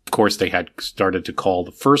 of course, they had started to call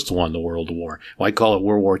the first one the World War. Why call it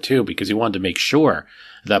World War II? Because he wanted to make sure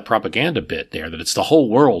that propaganda bit there, that it's the whole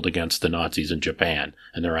world against the Nazis in Japan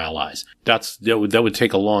and their allies. That would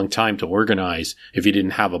take a long time to organize if you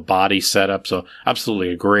didn't have a body set up. So absolutely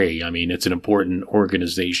agree. I mean, it's an important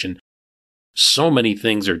organization. So many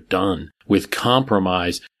things are done with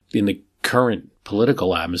compromise in the current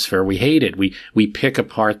political atmosphere. We hate it. We pick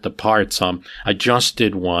apart the parts. I just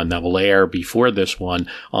did one that will air before this one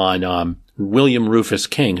on William Rufus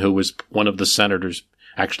King, who was one of the senators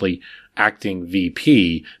actually acting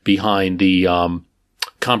VP behind the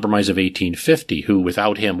Compromise of 1850, who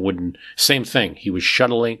without him wouldn't, same thing. He was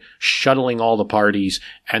shuttling all the parties,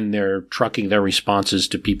 and they're trucking their responses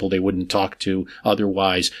to people they wouldn't talk to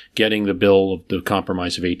otherwise, getting the bill of the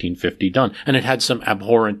Compromise of 1850 done. And it had some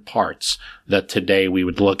abhorrent parts that today we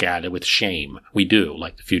would look at it with shame. We do,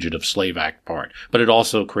 like the Fugitive Slave Act part. But it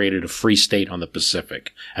also created a free state on the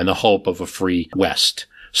Pacific and the hope of a free West.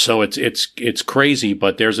 So it's crazy,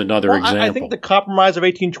 but there's another example. I think the Compromise of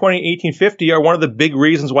 1820 and 1850 are one of the big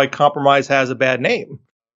reasons why compromise has a bad name.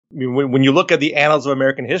 I mean, when you look at the annals of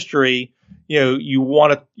American history, you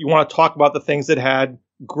want to talk about the things that had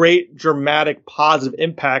great, dramatic, positive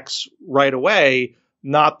impacts right away,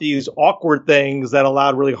 not these awkward things that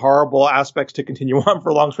allowed really horrible aspects to continue on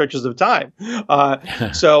for long stretches of time.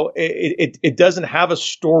 So it doesn't have a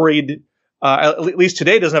storied. At least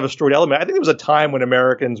today doesn't have a storied element. I think there was a time when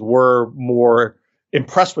Americans were more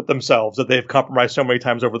impressed with themselves that they've compromised so many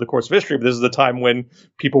times over the course of history. But this is the time when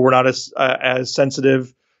people were not as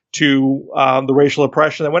sensitive to the racial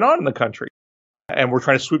oppression that went on in the country, and we're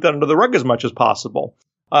trying to sweep that under the rug as much as possible.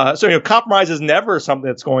 So compromise is never something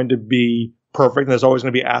that's going to be perfect, and there's always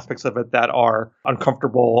going to be aspects of it that are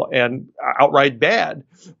uncomfortable and outright bad.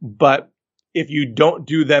 But if you don't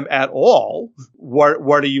do them at all,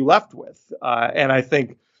 what are you left with? And I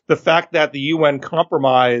think the fact that the UN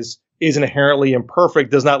compromise is inherently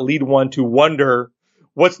imperfect does not lead one to wonder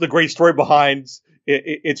what's the great story behind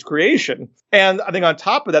its creation. And I think on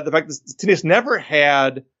top of that, the fact that Stettinius never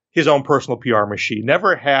had his own personal PR machine,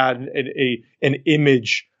 never had an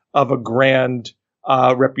image of a grand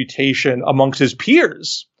reputation amongst his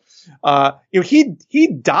peers.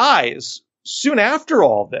 He dies soon after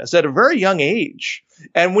all this, at a very young age.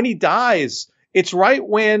 And when he dies, it's right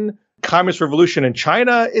when Communist Revolution in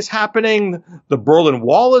China is happening, the Berlin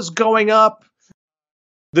Wall is going up.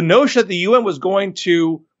 The notion that the UN was going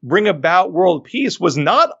to bring about world peace was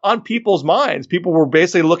not on people's minds. People were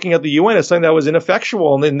basically looking at the UN as something that was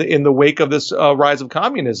ineffectual in the wake of this rise of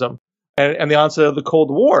communism and the onset of the Cold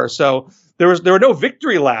War. So there were no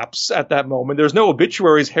victory laps at that moment. There's no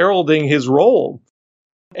obituaries heralding his role.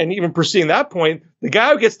 And even preceding that point, the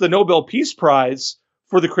guy who gets the Nobel Peace Prize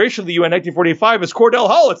for the creation of the UN in 1945 is Cordell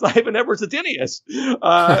Hull. It's not even Edward Stettinius,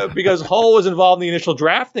 because Hull was involved in the initial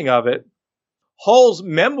drafting of it. Hull's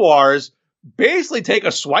memoirs basically take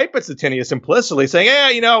a swipe at Stettinius implicitly,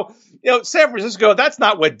 saying, San Francisco, that's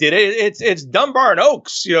not what did it. It's Dunbar and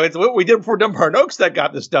Oaks. It's what we did before Dunbar and Oaks that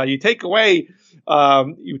got this done. You take away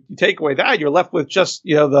that, you're left with just,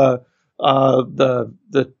 what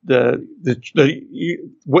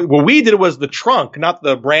we did was the trunk, not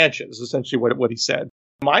the branches, essentially what he said.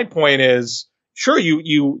 My point is, sure,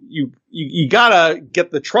 you gotta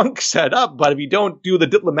get the trunk set up, but if you don't do the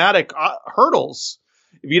diplomatic hurdles,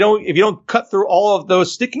 if you don't cut through all of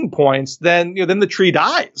those sticking points, then the tree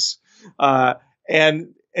dies.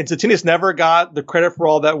 And Stettinius never got the credit for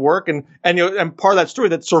all that work, and part of that story,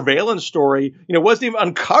 that surveillance story, wasn't even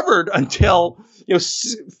uncovered until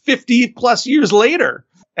 50 plus years later.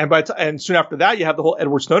 And soon after that, you have the whole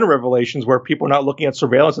Edward Snowden revelations, where people are not looking at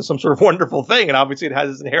surveillance as some sort of wonderful thing, and obviously it has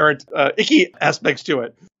its inherent icky aspects to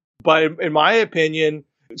it. But in my opinion,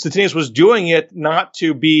 Stettinius was doing it not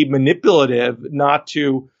to be manipulative, not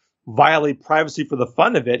to violate privacy for the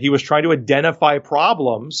fun of it. He was trying to identify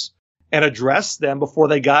problems and address them before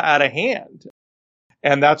they got out of hand.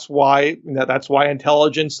 And that's why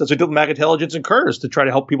intelligence, that's what diplomatic intelligence occurs, to try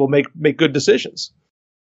to help people make good decisions.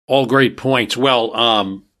 All great points.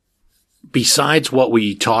 Well, besides what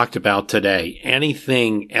we talked about today,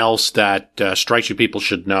 anything else that strikes you people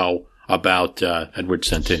should know about Edward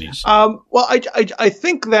Stettinius? Well, I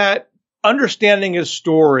think that understanding his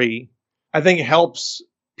story, I think, helps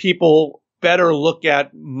people better look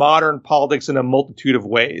at modern politics in a multitude of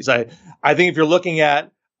ways. I think if you're looking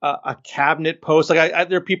at a cabinet post, there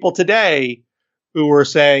are people today who were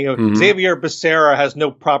saying Xavier Becerra has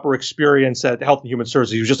no proper experience at Health and Human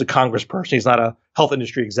Services. He was just a congressperson. He's not a health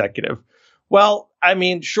industry executive. Well, I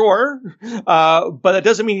mean, sure, but it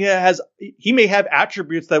doesn't mean he may have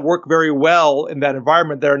attributes that work very well in that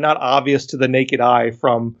environment that are not obvious to the naked eye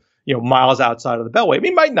from miles outside of the Beltway. I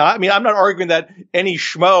mean, might not. I mean, I'm not arguing that any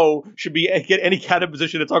schmo should get any kind of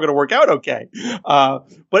position that's not going to work out okay.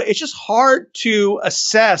 But it's just hard to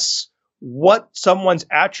assess what someone's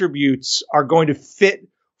attributes are going to fit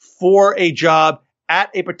for a job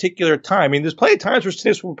at a particular time. I mean, there's plenty of times where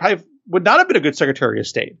Stettinius would not have been a good Secretary of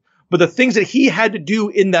State. But the things that he had to do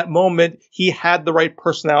in that moment, he had the right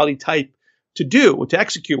personality type to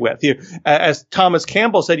execute with. As Thomas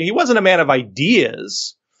Campbell said, he wasn't a man of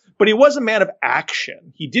ideas, but he was a man of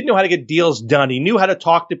action. He did know how to get deals done. He knew how to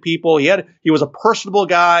talk to people. He was a personable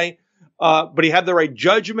guy, but he had the right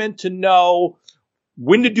judgment to know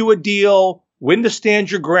when to do a deal, when to stand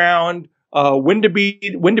your ground, when to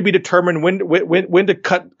be determined, when to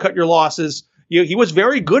cut your losses. He was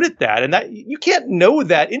very good at that, and that you can't know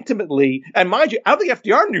that intimately. And mind you, I don't think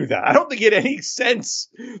FDR knew that. I don't think he had any sense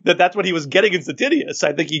that that's what he was getting in Stettinius.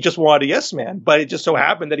 I think he just wanted a yes man, but it just so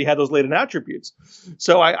happened that he had those latent attributes.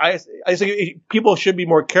 So I think people should be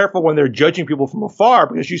more careful when they're judging people from afar,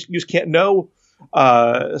 because you just can't know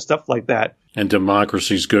stuff like that. And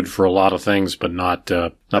democracy is good for a lot of things, but not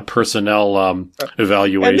personnel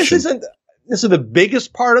evaluation. And this is the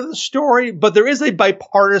biggest part of the story, but there is a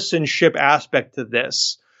bipartisanship aspect to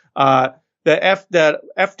this. That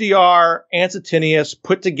FDR and Stettinius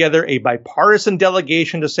put together a bipartisan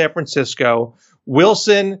delegation to San Francisco.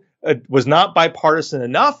 Wilson was not bipartisan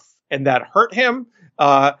enough, and that hurt him.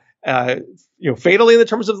 Fatally in the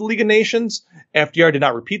terms of the League of Nations. FDR did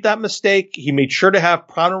not repeat that mistake. He made sure to have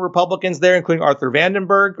prominent Republicans there, including Arthur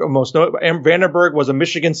Vandenberg. Vandenberg was a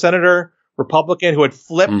Michigan senator, Republican, who had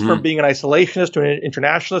flipped from being an isolationist to an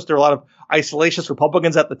internationalist. There were a lot of isolationist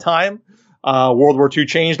Republicans at the time. World War II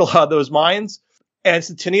changed a lot of those minds. And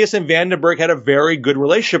Stettinius and Vandenberg had a very good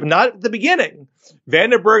relationship, not at the beginning.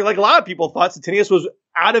 Vandenberg, like a lot of people, thought Stettinius was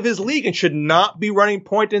out of his league and should not be running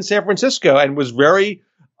point in San Francisco, and was very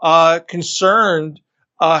concerned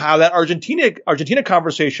how that Argentina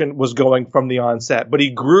conversation was going from the onset. But he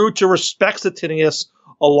grew to respect Stettinius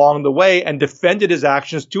along the way and defended his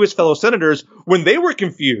actions to his fellow senators when they were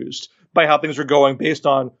confused by how things were going based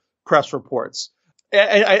on press reports.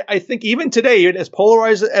 And I think even today, as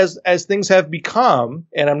polarized as things have become,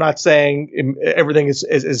 and I'm not saying everything is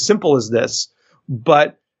as simple as this,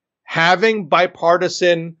 but having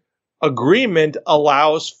bipartisan agreement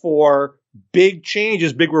allows for big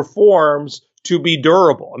changes, big reforms to be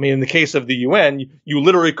durable. I mean, in the case of the UN, you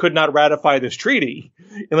literally could not ratify this treaty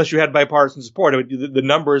unless you had bipartisan support. The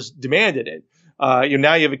numbers demanded it. Now you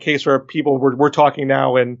have a case where we're talking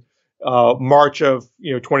now in March of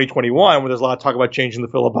 2021, where there's a lot of talk about changing the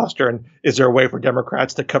filibuster, and is there a way for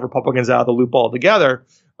Democrats to cut Republicans out of the loop altogether?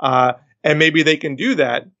 And maybe they can do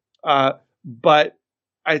that. But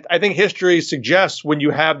I think history suggests when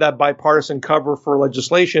you have that bipartisan cover for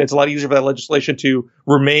legislation, it's a lot easier for that legislation to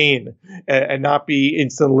remain and not be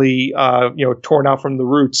instantly, torn out from the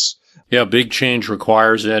roots. Yeah, big change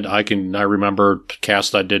requires it. I remember a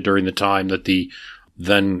cast I did during the time that the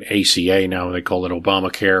then ACA, now they call it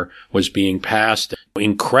Obamacare, was being passed.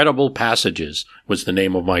 Incredible Passages was the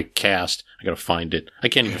name of my cast. I gotta find it. I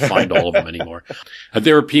can't even find all of them anymore.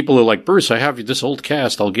 There are people who are like, Bruce, I have this old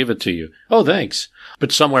cast. I'll give it to you. Oh, thanks.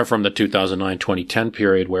 But somewhere from the 2009-2010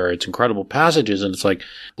 period where it's Incredible Passages, and it's like,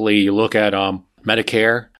 you look at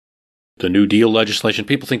Medicare, the New Deal legislation.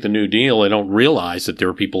 People think the New Deal, they don't realize that there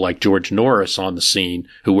were people like George Norris on the scene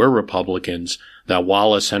who were Republicans, that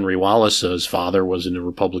Henry Wallace's father was in a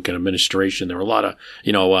Republican administration. There were a lot of,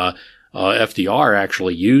 FDR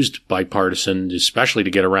actually used bipartisan, especially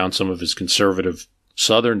to get around some of his conservative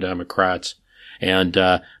Southern Democrats. And,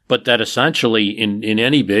 but that essentially in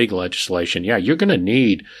any big legislation, you're going to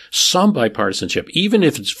need some bipartisanship, even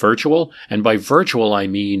if it's virtual. And by virtual, I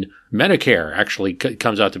mean Medicare actually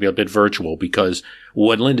comes out to be a bit virtual, because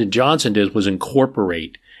what Lyndon Johnson did was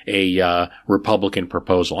incorporate a Republican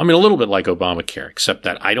proposal. I mean, a little bit like Obamacare, except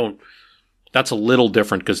that that's a little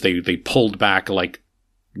different because they pulled back like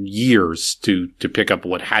years to pick up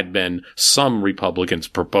what had been some Republicans'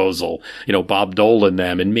 proposal, Bob Dole and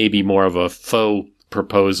them, and maybe more of a faux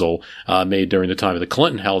proposal made during the time of the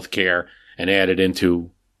Clinton health care, and added into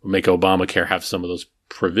make Obamacare have some of those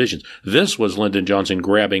provisions. This was Lyndon Johnson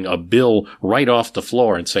grabbing a bill right off the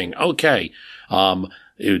floor and saying, okay,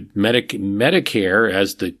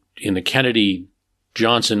 Medicare in the Kennedy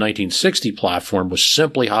Johnson 1960 platform was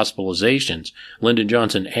simply hospitalizations. Lyndon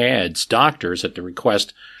Johnson adds doctors at the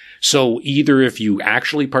request. So either if you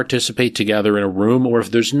actually participate together in a room or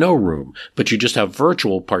if there's no room, but you just have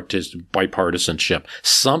virtual bipartisanship,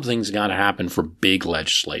 something's got to happen for big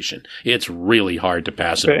legislation. It's really hard to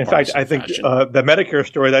pass it. In fact, I think the Medicare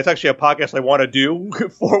story, that's actually a podcast I want to do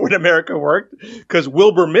for When America Worked, because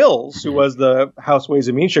Wilbur Mills, who was the House Ways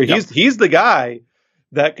and Means Chair, he's the guy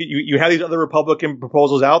that you had these other Republican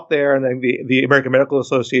proposals out there, and then the American Medical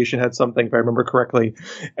Association had something, if I remember correctly,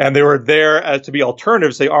 and they were there as to be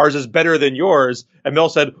alternatives, say ours is better than yours. And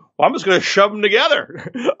Mills said, well, I'm just going to shove them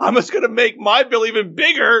together. I'm just going to make my bill even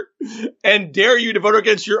bigger and dare you to vote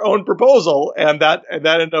against your own proposal. And that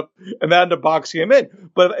ended up boxing him in.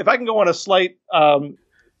 But if I can go on a slight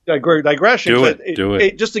digression, do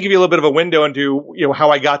it. Just to give you a little bit of a window into how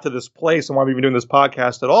I got to this place and why we've been doing this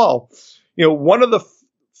podcast at all. One of the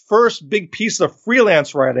first big piece of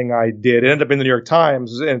freelance writing I did, it ended up in the New York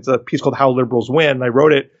Times, and it's a piece called How Liberals Win. I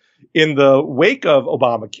wrote it in the wake of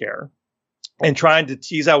Obamacare and trying to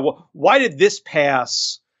tease out why did this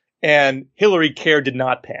pass and Hillary Care did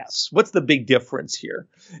not pass? What's the big difference here?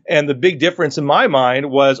 And the big difference in my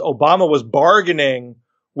mind was Obama was bargaining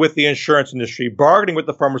with the insurance industry, bargaining with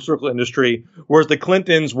the pharmaceutical industry, whereas the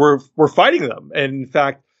Clintons were fighting them. And in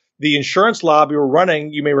fact, the insurance lobby were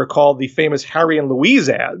running, you may recall, the famous Harry and Louise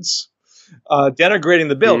ads, denigrating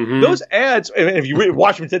the bill. Mm-hmm. Those ads, and if you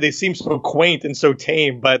watch them today, they seem so quaint and so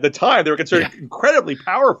tame, but at the time they were considered incredibly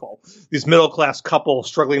powerful. These middle-class couples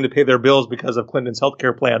struggling to pay their bills because of Clinton's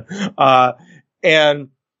healthcare plan. And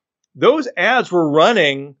those ads were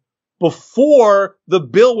running before the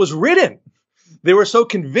bill was written. They were so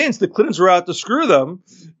convinced the Clintons were out to screw them.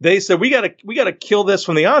 They said, we gotta kill this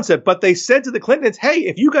from the onset. But they said to the Clintons, hey,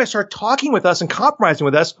 if you guys start talking with us and compromising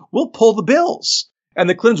with us, we'll pull the bills. And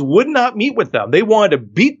the Clintons would not meet with them. They wanted to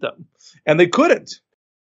beat them, and they couldn't.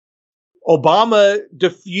 Obama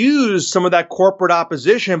diffused some of that corporate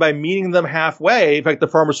opposition by meeting them halfway. In fact, the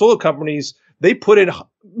pharmaceutical companies, they put in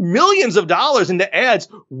millions of dollars into ads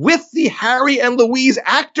with the Harry and Louise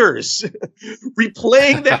actors,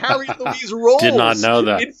 replaying the Harry and Louise roles. Did not know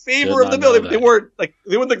that. In favor of the bill. They weren't like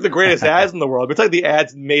the greatest ads in the world. It's like the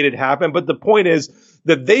ads made it happen. But the point is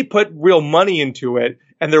that they put real money into it,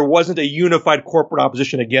 and there wasn't a unified corporate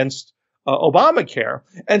opposition against Obamacare.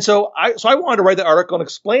 And so I wanted to write the article and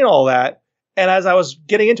explain all that. And as I was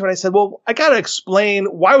getting into it, I said, well, I got to explain,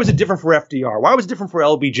 why was it different for FDR? Why was it different for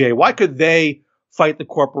LBJ? Why could they fight the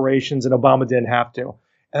corporations and Obama didn't have to?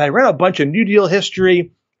 And I read a bunch of New Deal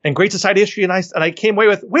history and Great Society history, and I came away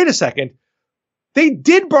with, wait a second, they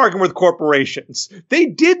did bargain with corporations. They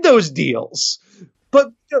did those deals.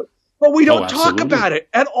 But we don't talk about it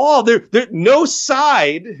at all. There, no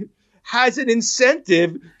side has an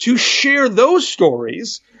incentive to share those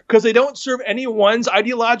stories because they don't serve anyone's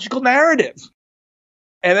ideological narrative.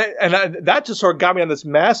 And that just sort of got me on this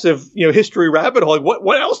massive, history rabbit hole. Like,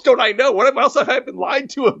 what else don't I know? What else have I been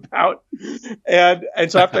lied to about? And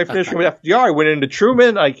so after I finished with FDR, I went into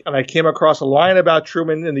Truman, and I came across a line about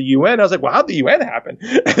Truman in the UN. I was like, well, how'd the UN happen?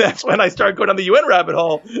 And that's when I started going down the UN rabbit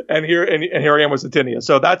hole. And here I am with Stettinius.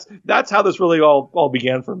 So that's how this really all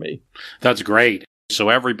began for me. That's great. So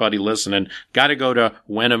everybody listening, got to go to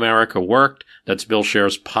When America Worked. That's Bill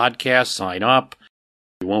Scher's podcast. Sign up.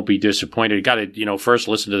 You won't be disappointed. You got to, first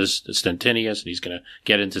listen to this Stettinius, and he's going to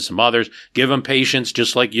get into some others. Give him patience,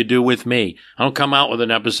 just like you do with me. I don't come out with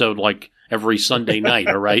an episode like every Sunday night.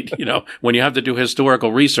 All right, when you have to do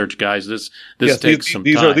historical research, guys, this takes some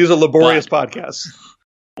time. These are laborious podcasts.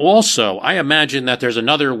 Also, I imagine that there's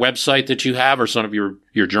another website that you have, or some of your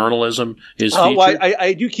journalism is featured. Well,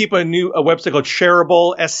 I do keep a website called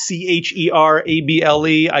Scherable,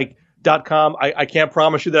 SCHERABLE.com. I can't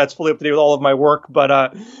promise you that it's fully up to date with all of my work, but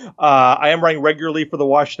I am writing regularly for the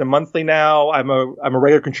Washington Monthly now. I'm a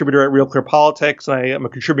regular contributor at Real Clear Politics, and I am a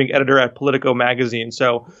contributing editor at Politico magazine.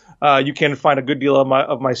 So you can find a good deal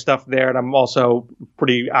of my stuff there, and I'm also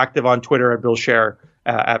pretty active on Twitter at Bill Scher,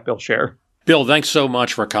 at Bill Scher. Bill, thanks so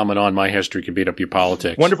much for coming on My History Can Beat Up Your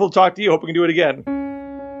Politics. Wonderful to talk to you. Hope we can do it again.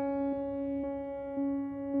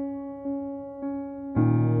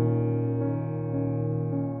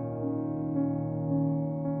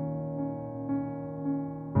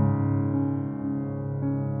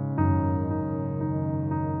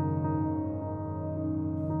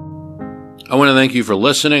 I want to thank you for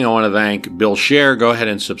listening. I want to thank Bill Scher. Go ahead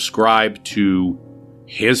and subscribe to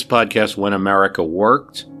his podcast, When America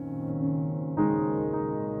Worked.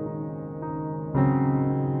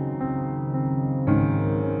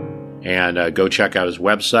 And go check out his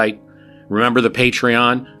website. Remember the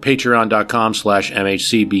Patreon,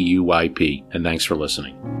 patreon.com/MHCBUYP. And thanks for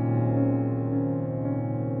listening.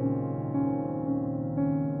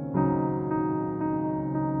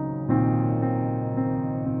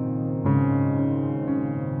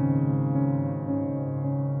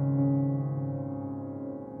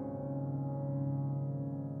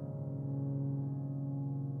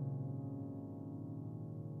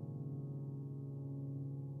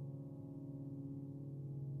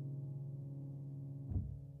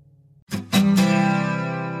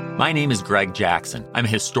 My name is Greg Jackson. I'm a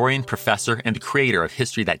historian, professor, and the creator of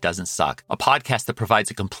History That Doesn't Suck, a podcast that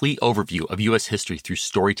provides a complete overview of U.S. history through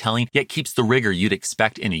storytelling, yet keeps the rigor you'd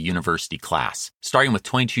expect in a university class. Starting with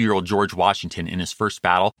 22-year-old George Washington in his first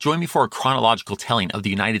battle, join me for a chronological telling of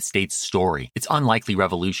the United States story, its unlikely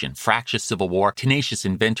revolution, fractious civil war, tenacious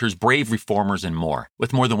inventors, brave reformers, and more.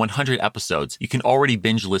 With more than 100 episodes, you can already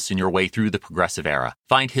binge listen your way through the progressive era.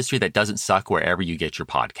 Find History That Doesn't Suck wherever you get your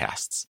podcasts.